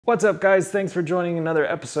What's up, guys? Thanks for joining another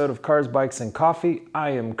episode of Cars, Bikes, and Coffee. I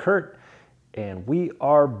am Kurt, and we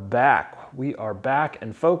are back. We are back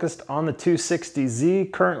and focused on the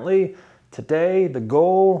 260Z currently. Today, the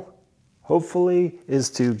goal, hopefully, is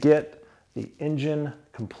to get the engine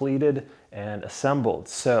completed and assembled.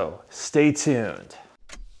 So, stay tuned.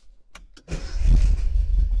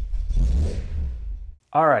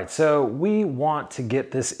 All right, so we want to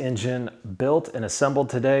get this engine built and assembled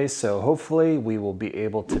today, so hopefully we will be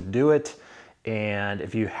able to do it. And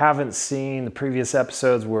if you haven't seen the previous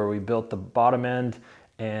episodes where we built the bottom end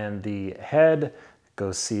and the head,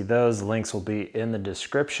 go see those. Links will be in the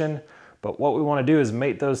description. But what we want to do is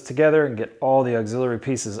mate those together and get all the auxiliary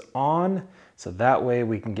pieces on, so that way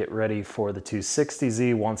we can get ready for the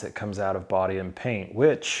 260Z once it comes out of body and paint,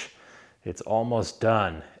 which it's almost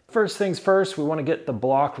done. First things first, we want to get the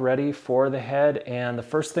block ready for the head, and the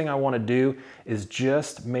first thing I want to do is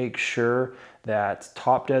just make sure that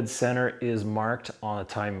top dead center is marked on the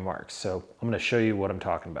timing marks. So I'm going to show you what I'm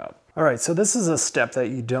talking about. All right, so this is a step that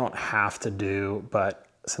you don't have to do, but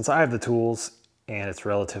since I have the tools and it's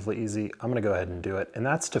relatively easy, I'm going to go ahead and do it, and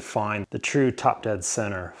that's to find the true top dead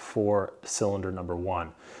center for cylinder number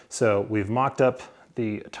one. So we've mocked up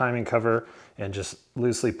the timing cover and just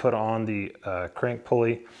loosely put on the crank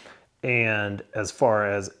pulley, and as far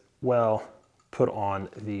as well, put on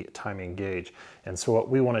the timing gauge. And so what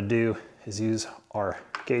we want to do is use our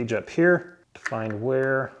gauge up here to find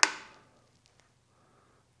where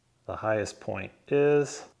the highest point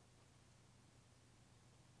is,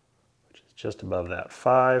 which is just above that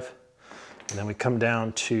 5. And then we come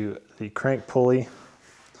down to the crank pulley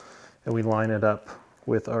and we line it up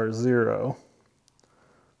with our 0,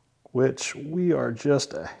 which we are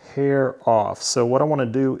just a hair off. So what I want to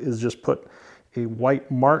do is just put a white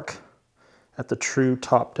mark at the true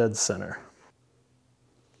top dead center.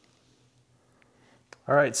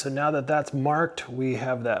 All right, so now that that's marked, we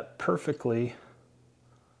have that perfectly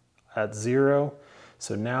at 0.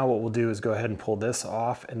 So now what we'll do is go ahead and pull this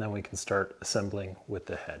off, and then we can start assembling with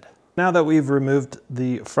the head. Now that we've removed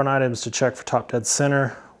the front items to check for top dead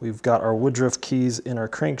center, we've got our Woodruff keys in our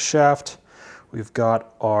crankshaft. We've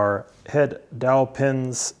got our head dowel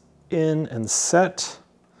pins in and set.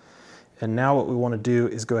 And now what we want to do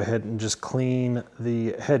is go ahead and just clean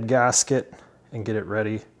the head gasket and get it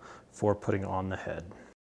ready for putting on the head.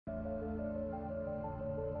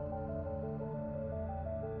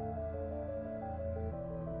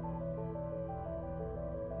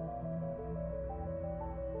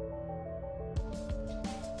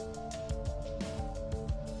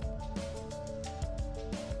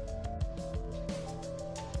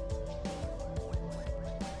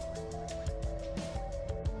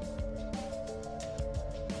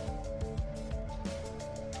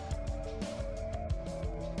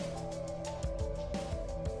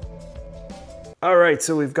 All right,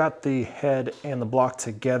 so we've got the head and the block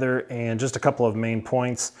together, and just a couple of main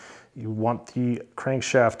points. You want the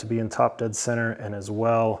crankshaft to be in top dead center, and as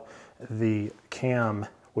well the cam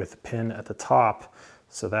with the pin at the top.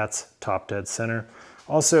 So that's top dead center.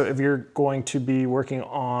 Also, if you're going to be working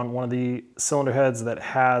on one of the cylinder heads that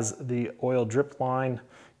has the oil drip line,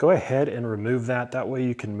 go ahead and remove that. That way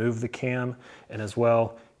you can move the cam, and as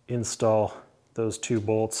well install those 2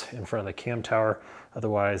 bolts in front of the cam tower.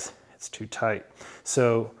 Otherwise, it's too tight.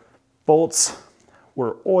 So bolts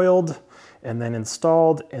were oiled and then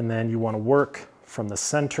installed, and then you want to work from the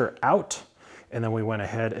center out. And then we went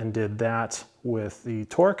ahead and did that with the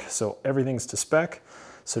torque. So everything's to spec.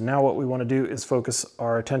 So now what we want to do is focus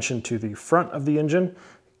our attention to the front of the engine,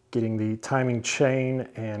 getting the timing chain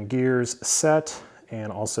and gears set,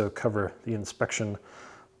 and also cover the inspection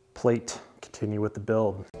plate. Continue with the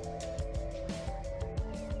build.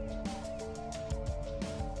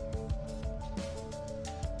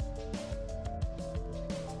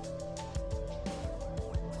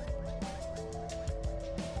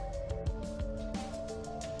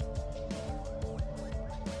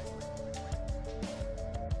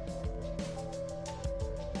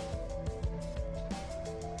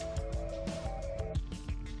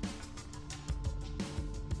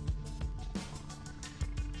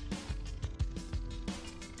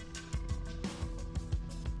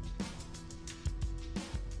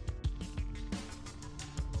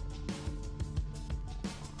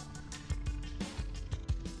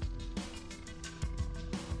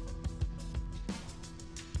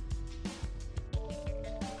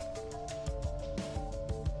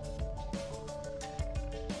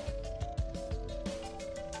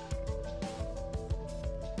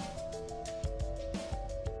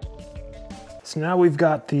 So now we've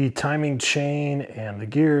got the timing chain and the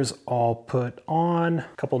gears all put on. A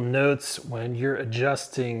couple notes: when you're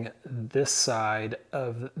adjusting this side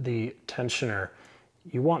of the tensioner,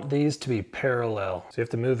 you want these to be parallel. So you have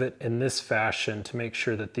to move it in this fashion to make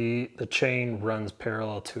sure that the chain runs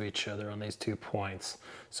parallel to each other on these 2 points.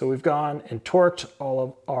 So we've gone and torqued all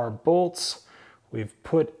of our bolts. We've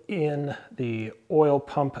put in the oil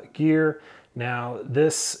pump gear. Now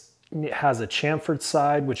this has a chamfered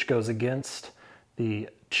side which goes against the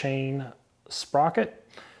chain sprocket.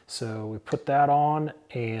 So we put that on,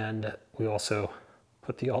 and we also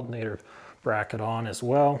put the alternator bracket on as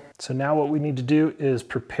well. So now what we need to do is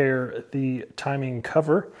prepare the timing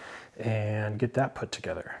cover and get that put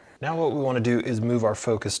together. Now what we want to do is move our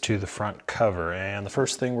focus to the front cover, and the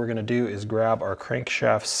first thing we're going to do is grab our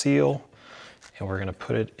crankshaft seal, and we're going to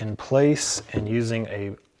put it in place, and using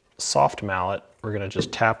a soft mallet we're going to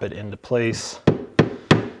just tap it into place.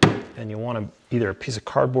 And you want either a piece of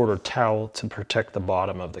cardboard or towel to protect the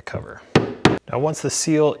bottom of the cover. Now once the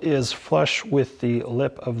seal is flush with the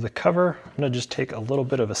lip of the cover, I'm going to just take a little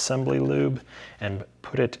bit of assembly lube and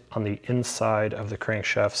put it on the inside of the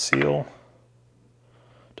crankshaft seal.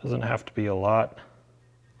 Doesn't have to be a lot,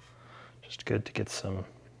 just good to get some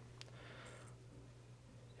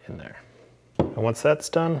in there. And once that's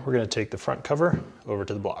done, we're going to take the front cover over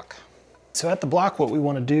to the block. So at the block, what we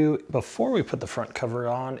want to do before we put the front cover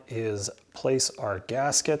on is place our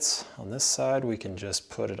gaskets. On this side, we can just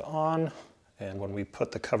put it on, and when we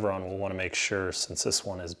put the cover on, we'll want to make sure, since this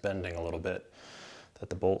one is bending a little bit, that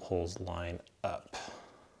the bolt holes line up.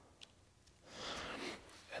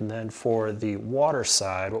 And then for the water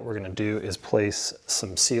side, what we're going to do is place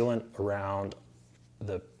some sealant around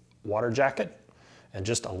the water jacket, and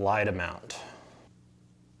just a light amount.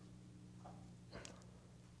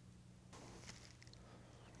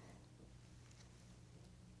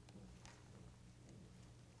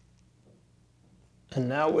 And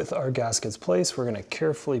now with our gaskets placed, we're going to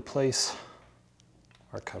carefully place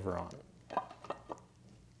our cover on.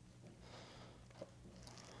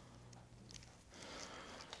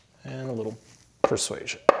 And a little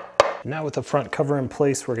persuasion. Now with the front cover in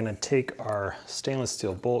place, we're going to take our stainless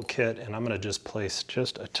steel bolt kit, and I'm going to just place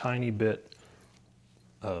just a tiny bit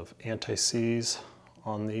of anti-seize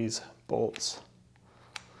on these bolts.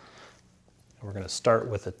 And we're going to start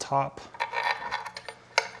with the top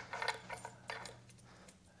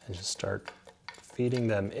and just start feeding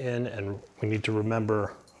them in. And we need to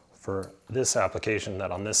remember for this application that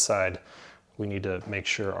on this side, we need to make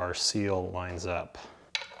sure our seal lines up.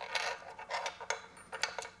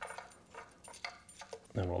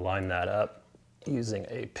 And we'll line that up using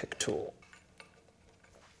a pick tool.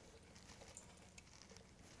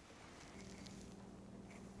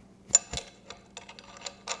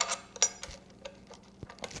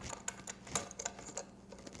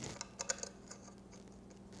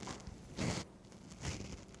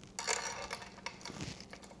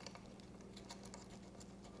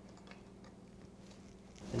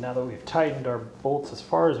 And now that we've tightened our bolts as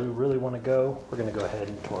far as we really want to go, we're going to go ahead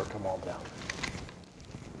and torque them all down.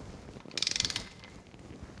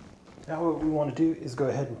 Now what we want to do is go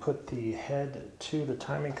ahead and put the head to the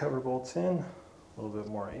timing cover bolts in, a little bit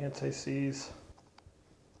more anti-seize.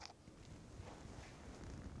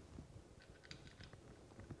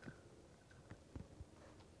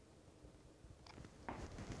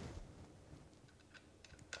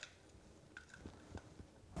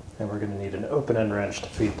 And we're going to need an open end wrench to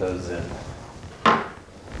feed those in.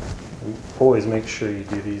 And always make sure you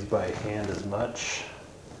do these by hand as much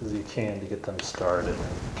as you can to get them started.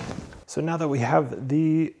 So now that we have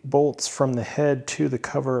the bolts from the head to the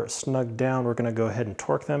cover snugged down, we're going to go ahead and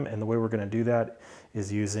torque them. And the way we're going to do that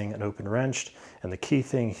is using an open wrench. And the key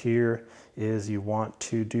thing here is you want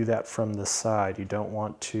to do that from the side. You don't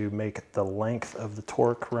want to make the length of the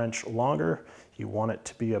torque wrench longer. You want it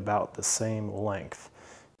to be about the same length.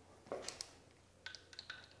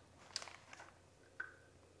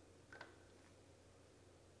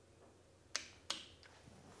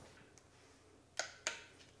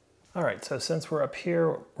 All right, so since we're up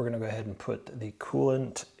here, we're gonna go ahead and put the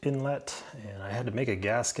coolant inlet, and I had to make a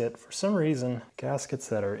gasket. For some reason, gaskets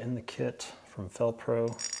that are in the kit from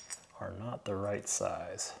Felpro are not the right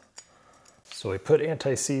size. So we put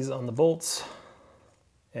anti-seize on the bolts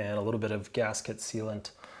and a little bit of gasket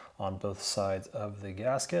sealant on both sides of the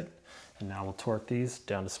gasket. And now we'll torque these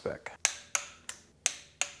down to spec.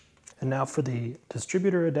 And now for the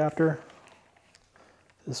distributor adapter,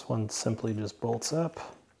 this one simply just bolts up.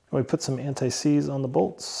 We put some anti-seize on the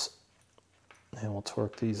bolts and we'll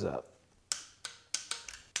torque these up.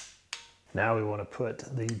 Now we want to put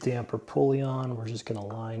the damper pulley on. We're just going to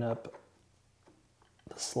line up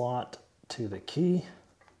the slot to the key.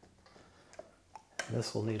 And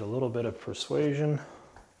this will need a little bit of persuasion.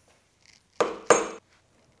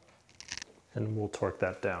 And we'll torque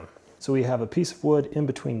that down. So we have a piece of wood in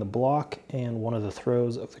between the block and one of the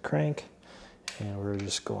throws of the crank. And we're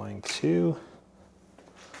just going to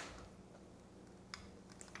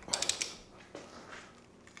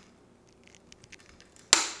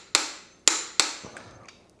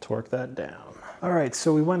torque that down. All right,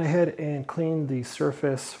 so we went ahead and cleaned the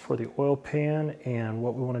surface for the oil pan, and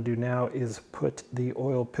what we want to do now is put the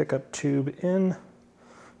oil pickup tube in.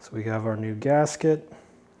 So we have our new gasket,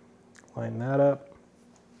 line that up,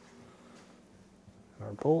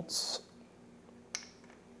 our bolts.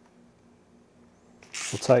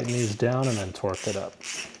 We'll tighten these down and then torque it up.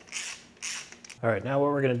 All right, now what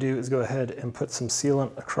we're going to do is go ahead and put some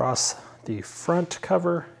sealant across the front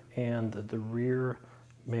cover and the rear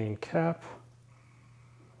main cap.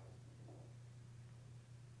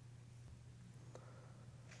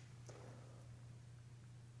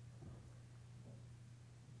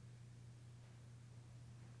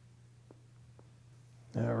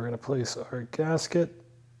 Now we're going to place our gasket,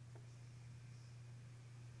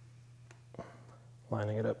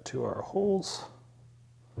 lining it up to our holes,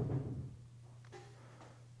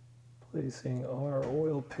 placing our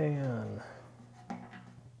oil pan.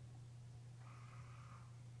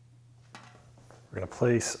 We're going to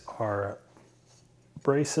place our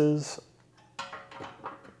braces.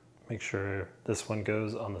 Make sure this one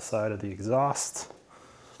goes on the side of the exhaust,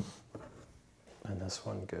 and this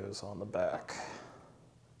one goes on the back.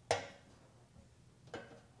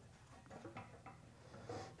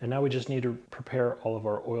 And now we just need to prepare all of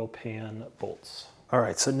our oil pan bolts. All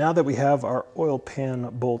right, so now that we have our oil pan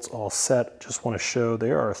bolts all set, just want to show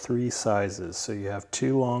there are 3 sizes. So you have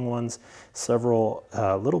 2 long ones, several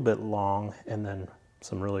a little bit long, and then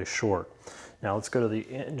some really short. Now let's go to the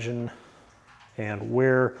engine, and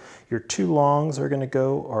where your 2 longs are going to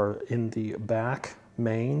go are in the back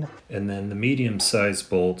main. And then the medium-sized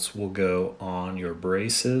bolts will go on your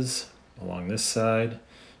braces along this side,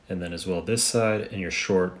 and then as well this side, and your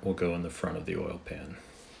short will go in the front of the oil pan.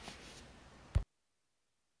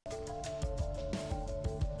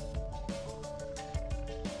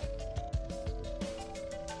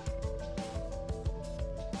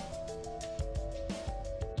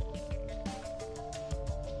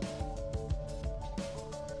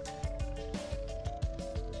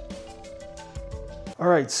 All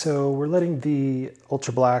right, so we're letting the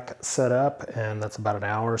Ultra Black set up, and that's about an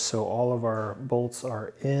hour. So all of our bolts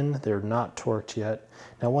are in, they're not torqued yet.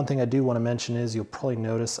 Now, one thing I do want to mention is you'll probably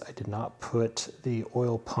notice I did not put the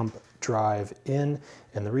oil pump drive in.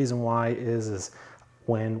 And the reason why is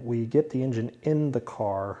when we get the engine in the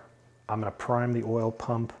car, I'm going to prime the oil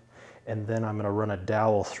pump, and then I'm going to run a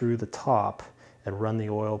dowel through the top and run the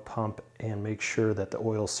oil pump and make sure that the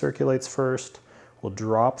oil circulates first. We'll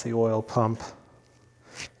drop the oil pump,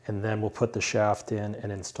 and then we'll put the shaft in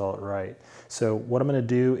and install it right. So what I'm going to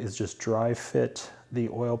do is just dry fit the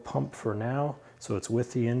oil pump for now, so it's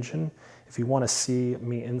with the engine. If you want to see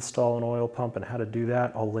me install an oil pump and how to do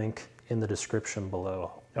that, I'll link in the description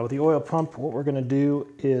below. Now with the oil pump, what we're going to do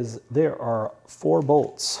is there are 4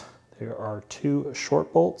 bolts. There are 2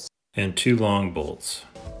 short bolts and 2 long bolts.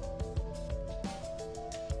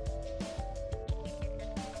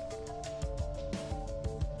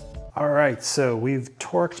 All right, so we've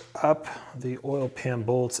torqued up the oil pan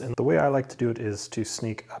bolts, and the way I like to do it is to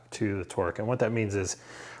sneak up to the torque. And what that means is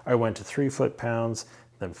I went to 3 foot-pounds,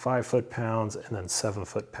 then 5 foot-pounds, and then 7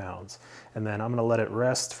 foot-pounds. And then I'm gonna let it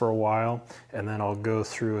rest for a while, and then I'll go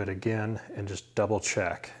through it again and just double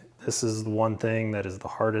check. This is the one thing that is the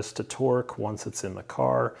hardest to torque once it's in the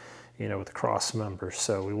car, you know, with the cross members.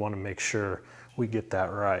 So we wanna make sure we get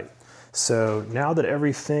that right. So now that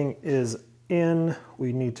everything is in,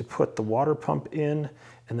 we need to put the water pump in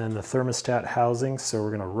and then the thermostat housing. So we're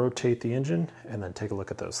going to rotate the engine and then take a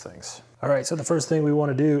look at those things. All right, so the first thing we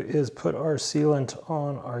want to do is put our sealant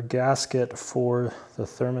on our gasket for the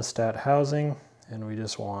thermostat housing, and we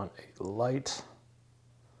just want a light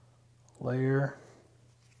layer.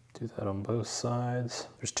 Do that on both sides.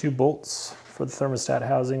 There's 2 bolts for the thermostat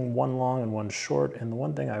housing, 1 long and 1 short. And the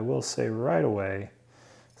one thing I will say right away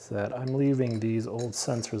is that I'm leaving these old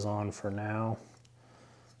sensors on for now,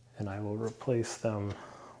 and I will replace them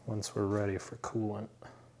once we're ready for coolant.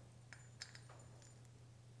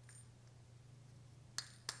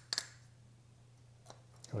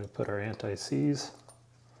 We put our anti-seize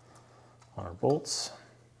on our bolts,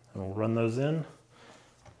 and we'll run those in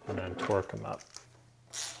and then torque them up.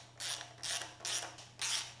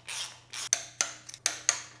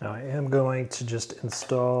 Now I am going to just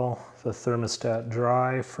install the thermostat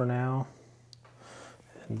dry for now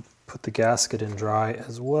and put the gasket in dry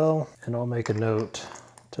as well. And I'll make a note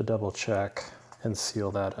to double check and seal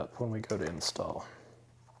that up when we go to install.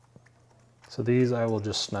 So these I will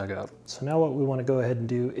just snug up. So now what we want to go ahead and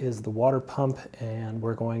do is the water pump, and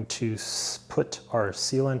we're going to put our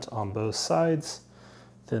sealant on both sides,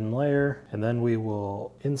 thin layer, and then we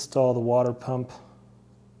will install the water pump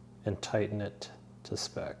and tighten it to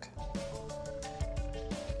spec.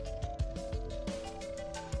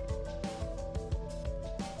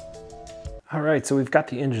 All right, so we've got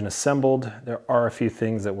the engine assembled. There are a few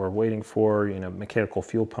things that we're waiting for, mechanical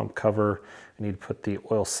fuel pump cover. We need to put the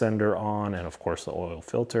oil sender on, and of course the oil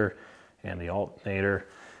filter and the alternator.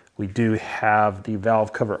 We do have the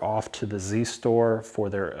valve cover off to the Z store for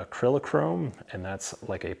their acrylochrome, and that's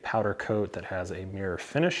like a powder coat that has a mirror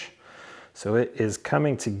finish. So it is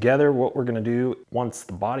coming together. What we're gonna do once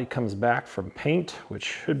the body comes back from paint, which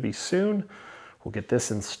should be soon, we'll get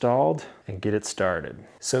this installed and get it started.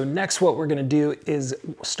 So next what we're gonna do is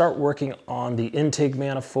start working on the intake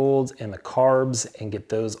manifolds and the carbs and get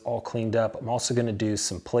those all cleaned up. I'm also gonna do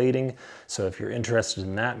some plating. So if you're interested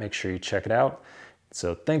in that, make sure you check it out.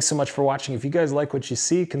 So thanks so much for watching. If you guys like what you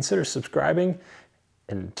see, consider subscribing.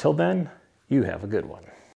 And until then, you have a good one.